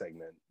our next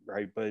segment,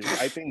 right? But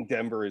I think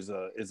Denver is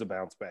a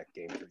bounce back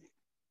game for you.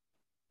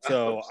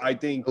 So I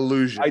think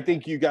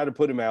you got to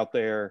put him out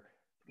there.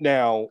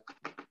 Now,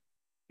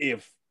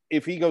 if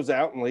he goes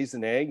out and lays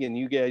an egg and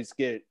you guys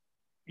get,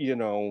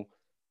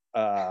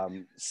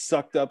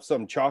 sucked up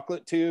some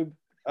chocolate tube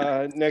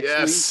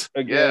next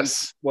week again,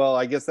 well,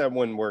 I guess that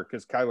wouldn't work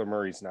because Kyler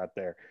Murray's not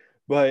there.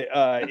 But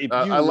if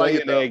you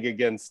lay an egg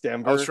against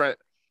Denver,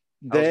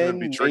 then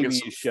maybe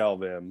you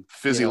shelve him.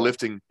 Fizzy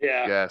lifting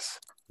gas.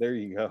 There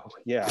you go.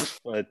 Yeah,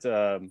 but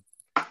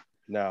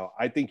no,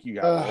 I think you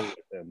got to roll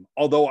with him.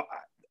 Although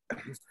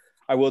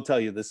I will tell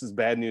you, this is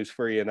bad news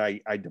for you, and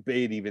I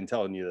debate even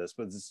telling you this,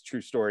 but this is a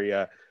true story.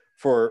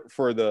 For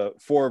the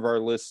 4 of our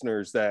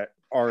listeners that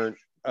aren't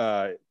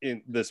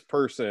in this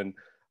person,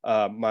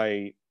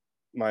 my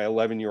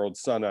 11-year-old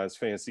son on his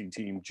fantasy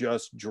team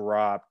just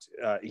dropped.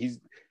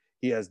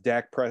 He has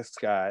Dak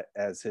Prescott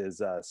as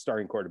his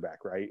starting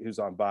quarterback, right? Who's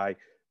on bye.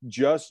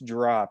 Just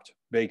dropped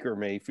Baker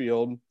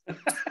Mayfield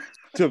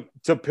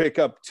to pick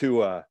up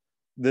Tua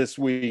this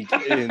week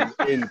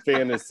in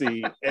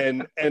fantasy,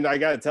 and I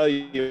gotta tell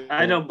you,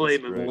 I don't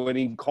blame him. When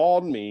he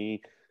called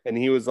me and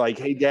he was like,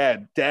 "Hey,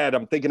 Dad,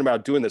 I'm thinking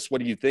about doing this.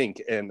 What do you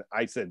think?" And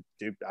I said,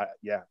 "Dude,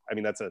 yeah, I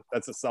mean that's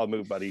a solid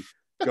move, buddy.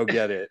 Go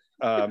get it."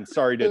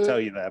 Sorry to tell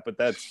you that, but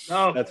that's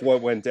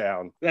what went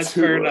down. That's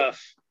fair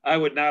enough. I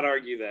would not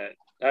argue that.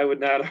 I would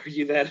not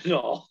argue that at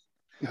all.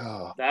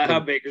 Not how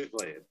Baker's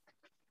playing.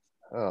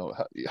 Oh,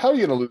 how are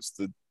you going to lose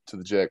to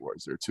the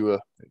Jaguars there, Tua?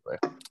 Anyway,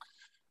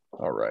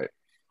 all right.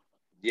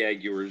 Yeah,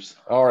 yours.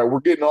 All right, we're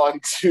getting on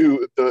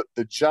to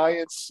the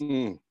Giants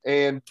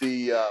and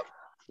the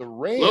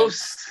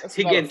Rams. That's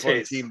not a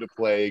fun team to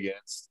play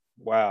against.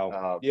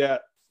 Wow. Yeah.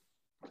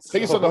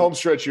 Take us on the home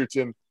stretch here,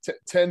 Tim.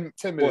 10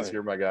 minutes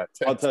here, my guy.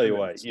 I'll tell you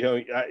what.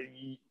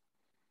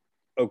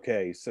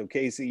 Okay, so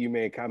Casey, you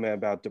made a comment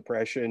about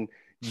depression.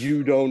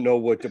 You don't know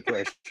what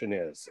depression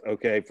is.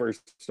 Okay,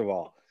 first of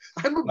all.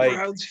 I'm a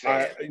Browns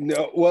fan.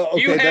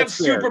 You have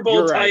Super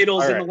Bowl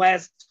titles in the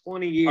last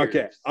 20 years.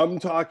 Okay, I'm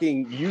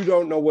talking. You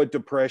don't know what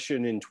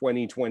depression in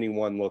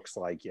 2021 looks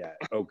like yet.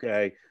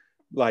 Okay,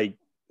 like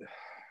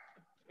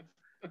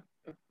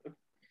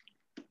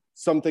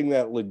something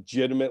that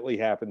legitimately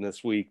happened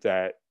this week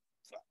that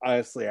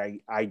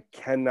honestly I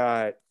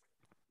cannot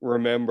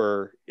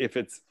remember if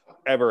it's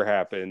ever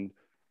happened.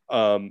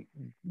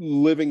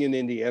 Living in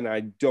Indiana, I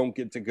don't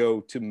get to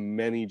go to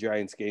many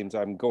Giants games.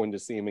 I'm going to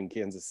see them in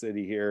Kansas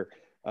City here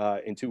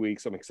in 2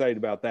 weeks. I'm excited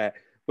about that.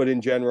 But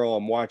in general,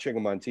 I'm watching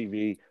them on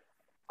TV.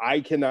 I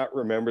cannot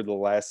remember the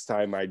last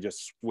time I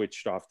just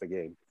switched off the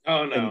game.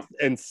 Oh, no.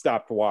 And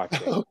stopped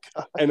watching.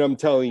 And I'm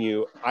telling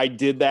you, I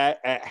did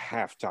that at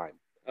halftime.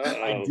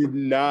 Uh-oh. I did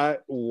not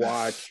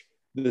watch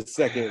the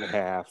second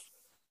half.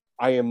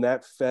 I am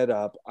that fed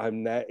up.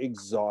 I'm that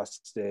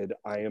exhausted.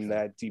 I am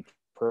that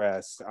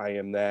depressed. I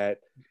am that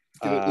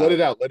let it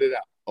out.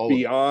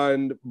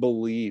 Beyond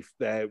belief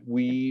that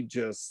we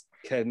just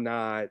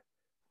cannot.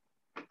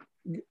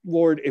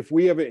 Lord, if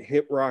we haven't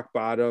hit rock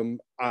bottom,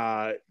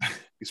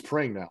 he's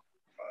praying now.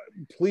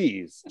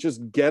 Please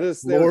just get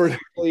us there Lord.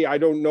 quickly. I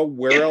don't know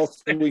where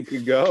else we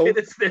could go. Get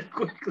us there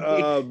quickly.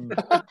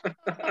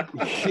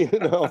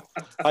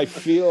 I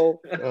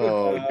feel.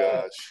 Oh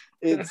gosh.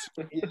 It's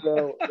again,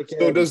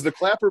 so does the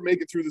clapper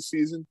make it through the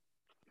season?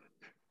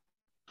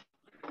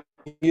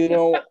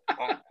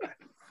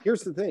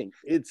 Here's the thing.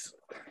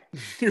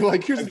 You're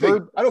like, here's the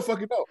thing. I don't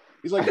fucking know.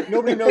 He's like,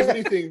 nobody knows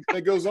anything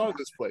that goes on at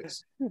this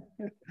place.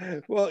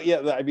 Well, yeah,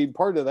 I mean,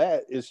 part of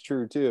that is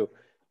true too.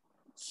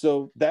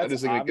 So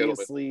that's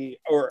obviously,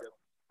 or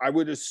I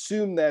would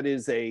assume that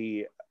is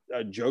a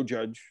Joe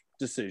Judge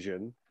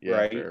decision,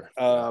 right? Fair.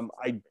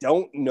 I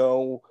don't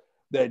know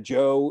that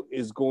Joe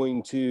is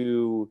going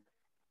to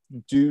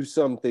do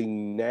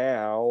something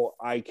now.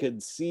 I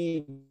could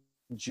see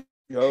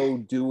Joe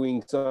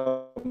doing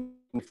something.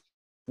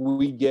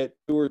 We get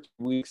 2 or 3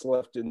 weeks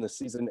left in the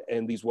season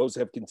and these woes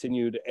have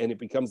continued, and it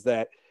becomes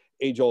that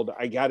age-old,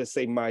 I got to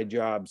say my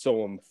job,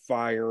 so I'm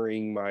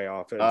firing my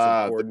offensive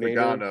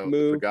coordinator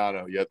move.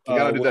 Pagano. Yeah,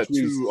 Pagano did that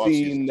too. We've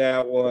seen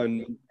that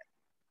one.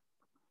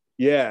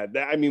 Yeah,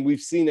 I mean, we've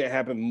seen it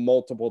happen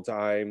multiple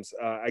times.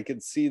 I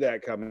could see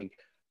that coming.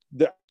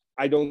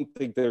 I don't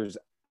think there's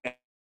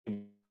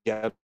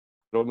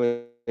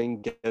Gettleman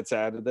gets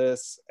out of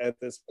this at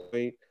this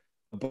point.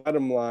 The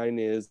bottom line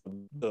is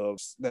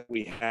that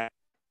we have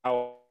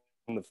out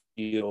on the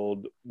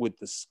field with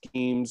the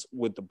schemes,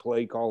 with the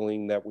play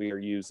calling that we are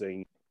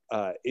using.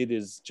 It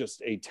is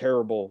just a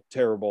terrible,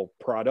 terrible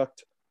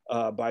product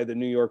by the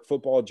New York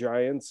Football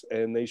Giants,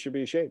 and they should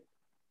be ashamed.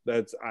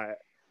 I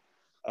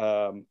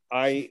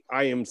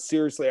am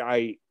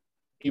seriously,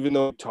 even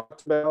though I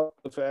talked about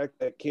the fact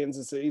that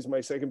Kansas City is my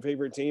second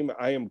favorite team,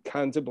 I am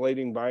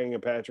contemplating buying a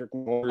Patrick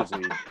Mahomes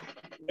jersey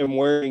and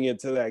wearing it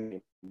to that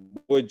game,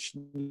 which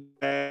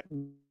the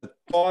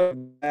thought of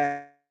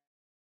that,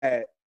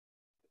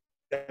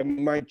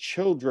 my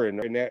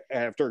children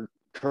after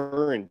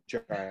current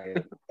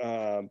Giant,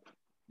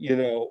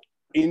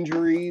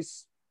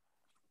 injuries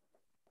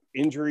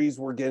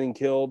were getting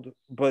killed,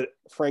 but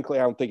frankly,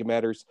 I don't think it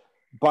matters.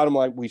 Bottom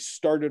line, we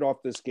started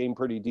off this game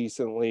pretty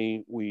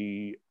decently.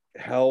 We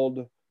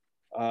held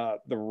the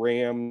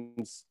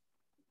Rams.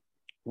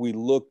 We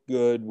looked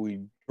good.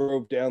 We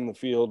drove down the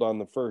field on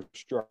the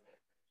first drive,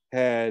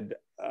 had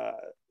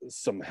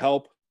some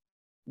help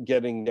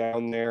getting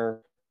down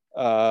there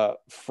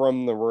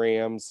from the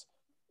Rams.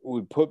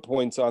 We put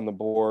points on the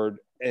board,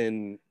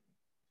 and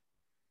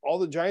all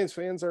the Giants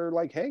fans are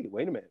like, hey,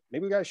 wait a minute,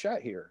 maybe we got a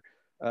shot here.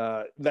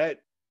 That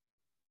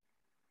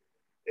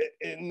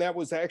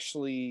was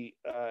actually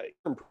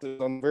on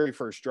the very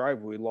first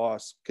drive, we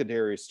lost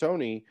Kadarius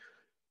Toney,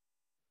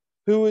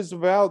 who is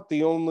about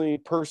the only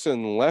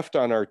person left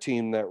on our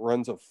team that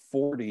runs a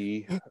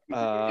 40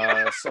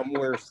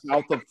 somewhere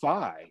south of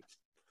 5.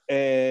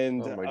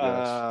 And, oh my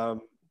gosh.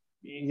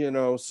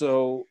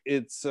 So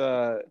it's,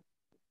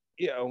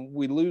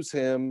 we lose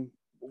him.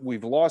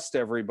 We've lost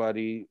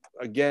everybody.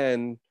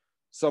 Again,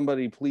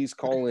 somebody please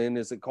call in.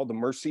 Is it called the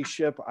Mercy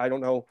Ship? I don't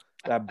know.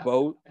 That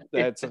boat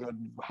that's a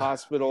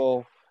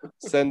hospital.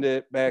 Send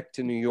it back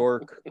to New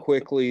York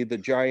quickly. The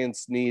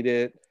Giants need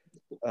it.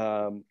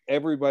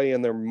 Everybody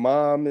and their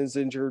mom is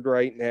injured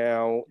right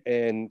now.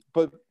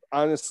 But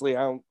honestly,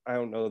 I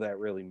don't know that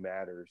really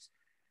matters.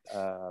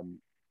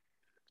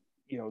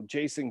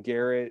 Jason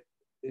Garrett.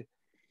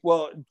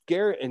 Well,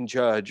 Garrett and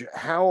Judge,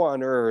 how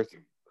on earth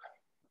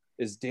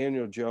is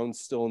Daniel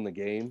Jones still in the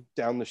game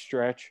down the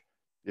stretch?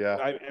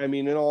 Yeah. I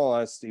mean, in all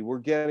honesty, we're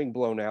getting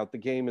blown out. The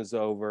game is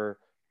over.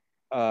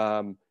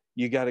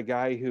 You got a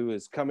guy who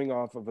is coming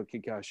off of a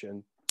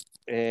concussion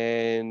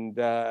and,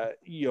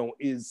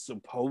 is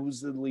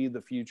supposedly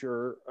the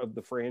future of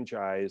the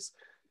franchise.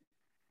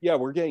 Yeah,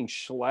 we're getting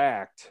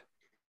shellacked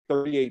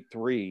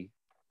 38-3,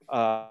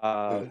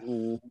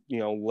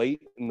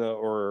 late in the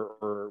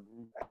or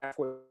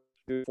halfway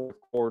through the fourth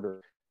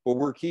quarter, but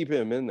we're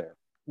keeping him in there.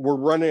 We're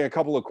running a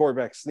couple of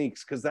quarterback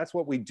sneaks because that's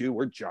what we do.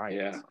 We're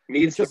Giants.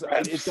 Yeah.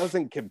 It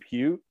doesn't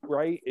compute,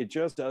 right? It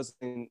just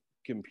doesn't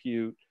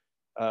compute.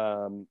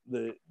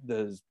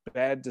 The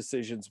bad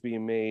decisions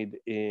being made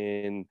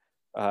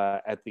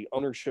at the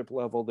ownership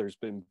level. There's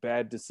been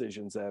bad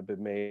decisions that have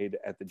been made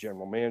at the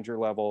general manager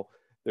level.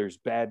 There's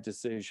bad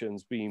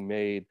decisions being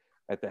made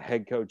at the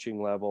head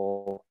coaching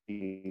level,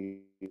 the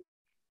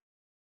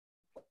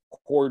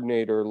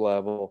coordinator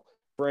level.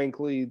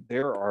 Frankly,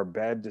 there are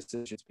bad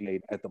decisions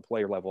made at the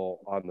player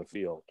level on the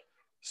field.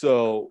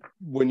 So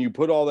when you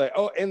put all that,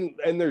 and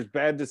there's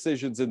bad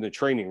decisions in the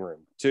training room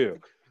too.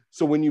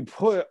 So when you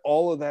put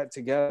all of that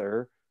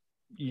together,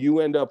 you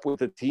end up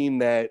with a team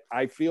that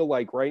I feel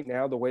like right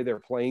now, the way they're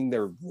playing,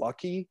 they're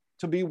lucky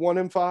to be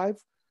 1-5.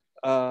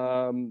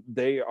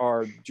 They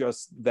are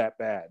just that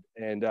bad.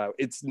 And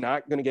it's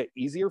not going to get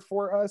easier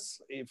for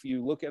us. If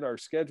you look at our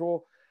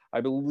schedule,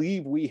 I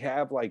believe we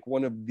have like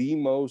one of the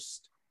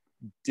most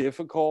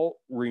difficult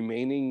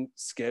remaining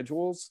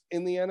schedules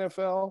in the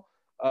NFL.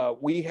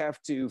 We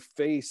have to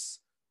face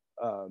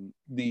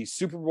the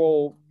Super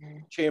Bowl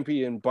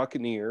champion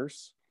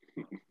Buccaneers.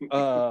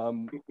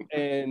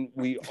 And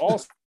we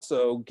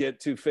also get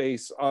to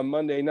face on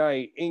Monday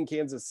night in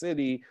Kansas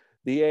City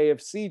the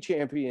AFC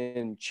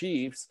champion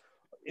Chiefs.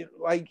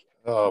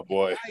 Oh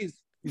boy, guys,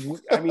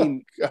 I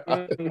mean,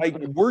 like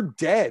we're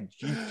dead.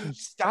 You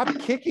stop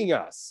kicking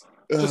us.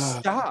 Just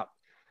stop.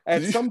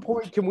 At some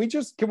point, can we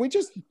just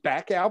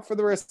back out for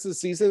the rest of the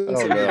season?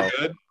 Oh, no.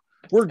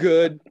 We're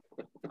good.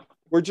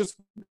 We're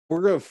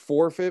gonna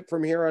forfeit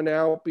from here on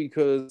out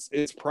because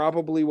it's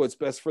probably what's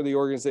best for the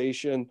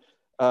organization.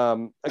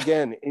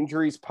 Again,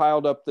 injuries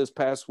piled up this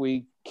past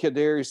week.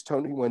 Kadarius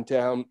Toney went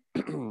down.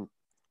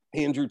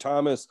 Andrew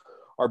Thomas,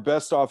 our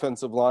best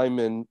offensive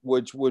lineman,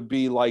 which would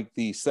be like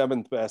the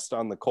 7th best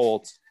on the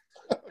Colts.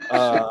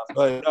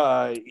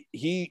 But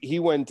he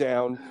went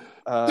down.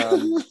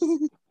 I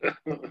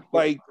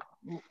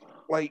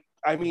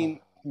mean,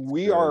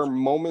 we are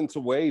moments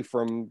away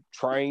from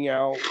trying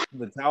out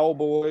the Towel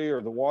Boy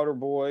or the Water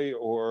Boy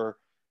or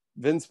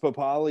Vince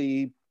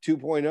Papale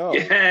 2.0.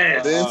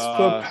 Yes. Vince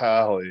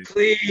Papale.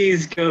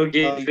 Please go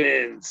get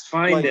Vince.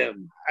 Find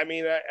him. I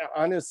mean,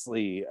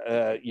 honestly,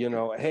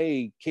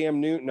 hey,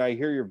 Cam Newton, I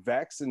hear you're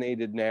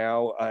vaccinated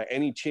now.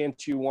 Any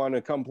chance you want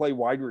to come play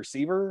wide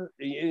receiver?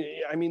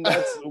 I mean,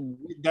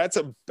 that's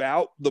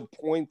about the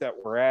point that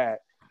we're at.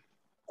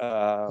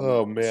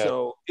 Oh man!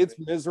 So it's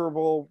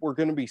miserable. We're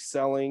going to be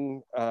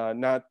selling,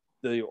 not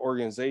the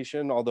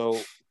organization, although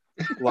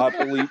a lot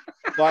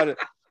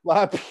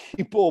of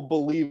people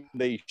believe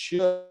they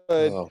should.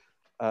 Oh.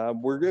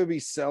 We're going to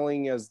be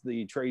selling as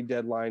the trade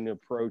deadline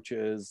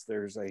approaches.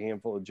 There's a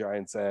handful of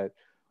Giants that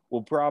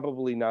will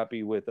probably not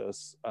be with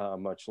us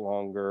much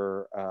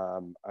longer.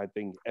 I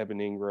think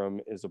Evan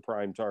Ingram is a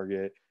prime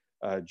target.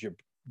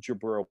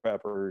 Jabril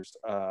Peppers,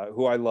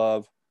 who I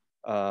love.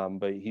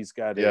 But he's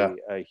got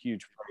a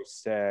huge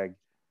price tag,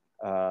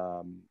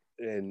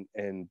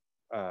 and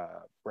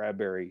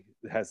Bradbury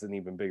has an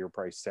even bigger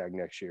price tag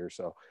next year.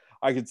 So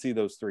I could see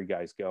those 3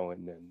 guys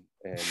going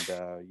and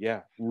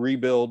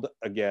rebuild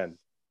again.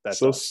 That's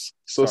so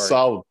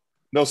solid.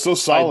 No, so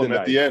solemn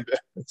at the end.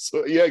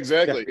 So yeah,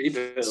 exactly.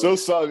 Yeah, so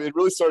solemn. It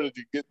really started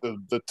to get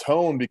the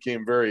tone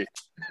became very,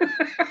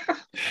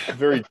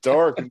 very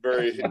dark and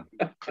very,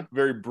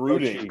 very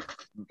brooding.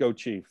 Go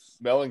Chiefs.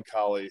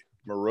 Melancholy,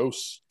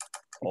 morose.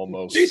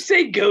 Almost. Did you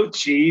say go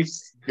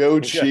Chiefs?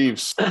 Go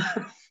Chiefs.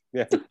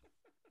 Yeah.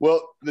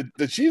 Well,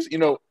 the Chiefs,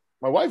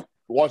 my wife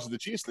watches the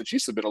Chiefs. The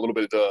Chiefs have been a little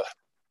bit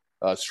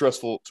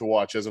stressful to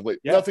watch as of late.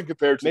 Yeah. Nothing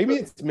compared to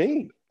it's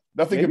me.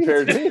 Nothing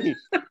compared to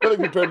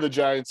the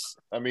Giants.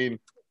 I mean,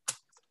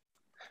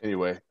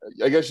 anyway,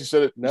 I guess you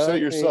said it. You said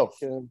it yourself.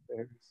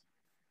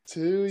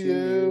 To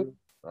you.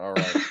 All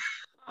right.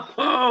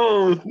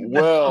 Oh.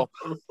 Well,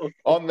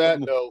 on that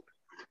note,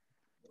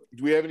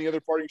 do we have any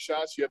other parting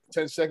shots? You have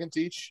 10 seconds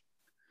each.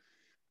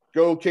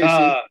 Go, Casey.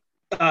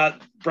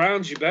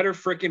 Browns, you better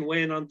freaking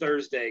win on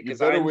Thursday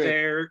because I'm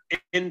there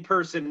in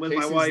person with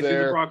Casey's my wife,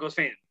 who's a Broncos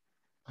fan.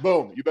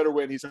 Boom! You better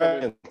win. He's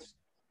coming.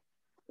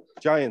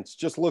 Giants,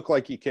 just look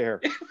like you care.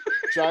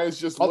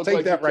 Giants, just I'll look take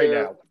like that you right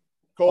care. now.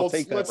 Colts,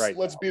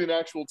 let's beat an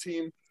actual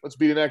team. Let's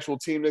beat an actual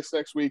team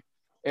next week.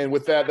 And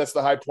with that, that's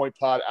the High Point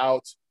Pod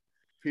out.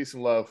 Peace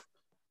and love.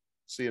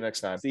 See you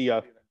next time. See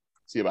ya.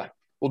 Bye.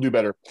 We'll do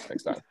better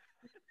next time.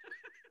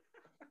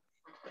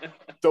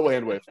 Double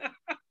hand wave.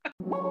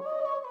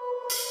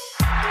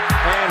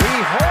 And he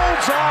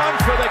holds on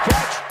for the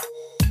catch.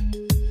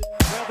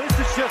 Well, this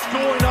is just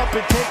going up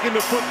and taking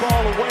the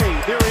football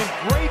away. They're in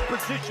great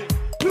position.